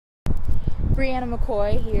Brianna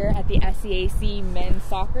McCoy here at the SCAC Men's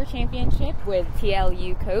Soccer Championship with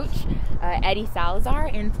TLU coach Eddie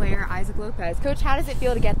Salazar and player Isaac Lopez. Coach, how does it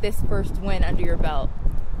feel to get this first win under your belt?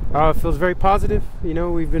 It feels very positive. You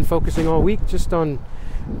know, we've been focusing all week just on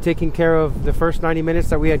taking care of the first 90 minutes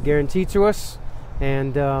that we had guaranteed to us,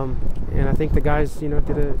 and I think the guys, did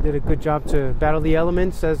a good job to battle the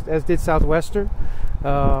elements, as did Southwestern,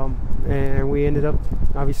 and we ended up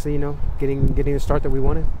obviously, getting the start that we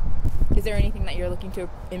wanted. Is there anything that you're looking to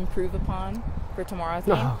improve upon for tomorrow's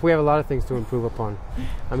game? No, we have a lot of things to improve upon.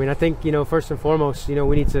 I mean, I think, first and foremost, we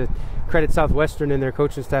need to credit Southwestern and their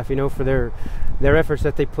coaching staff, for their efforts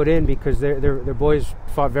that they put in, because their boys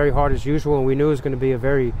fought very hard as usual, and we knew it was going to be a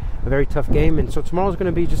very tough game. And so tomorrow's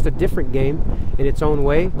going to be just a different game in its own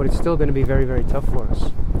way, but it's still going to be very, very tough for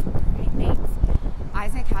us. Great, thanks.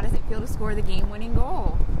 Isaac, how does it feel to score the game-winning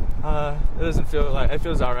goal? It doesn't feel like, it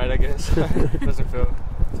feels all right, I guess. It doesn't feel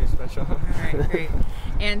too special. All right, great.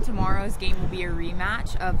 And tomorrow's game will be a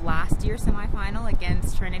rematch of last year's semifinal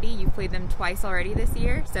against Trinity. You've played them twice already this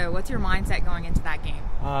year, so what's your mindset going into that game?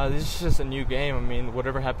 This is just a new game. I mean,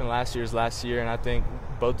 whatever happened last year is last year, and I think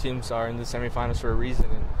both teams are in the semifinals for a reason,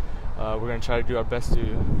 and we're going to try to do our best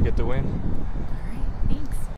to get the win.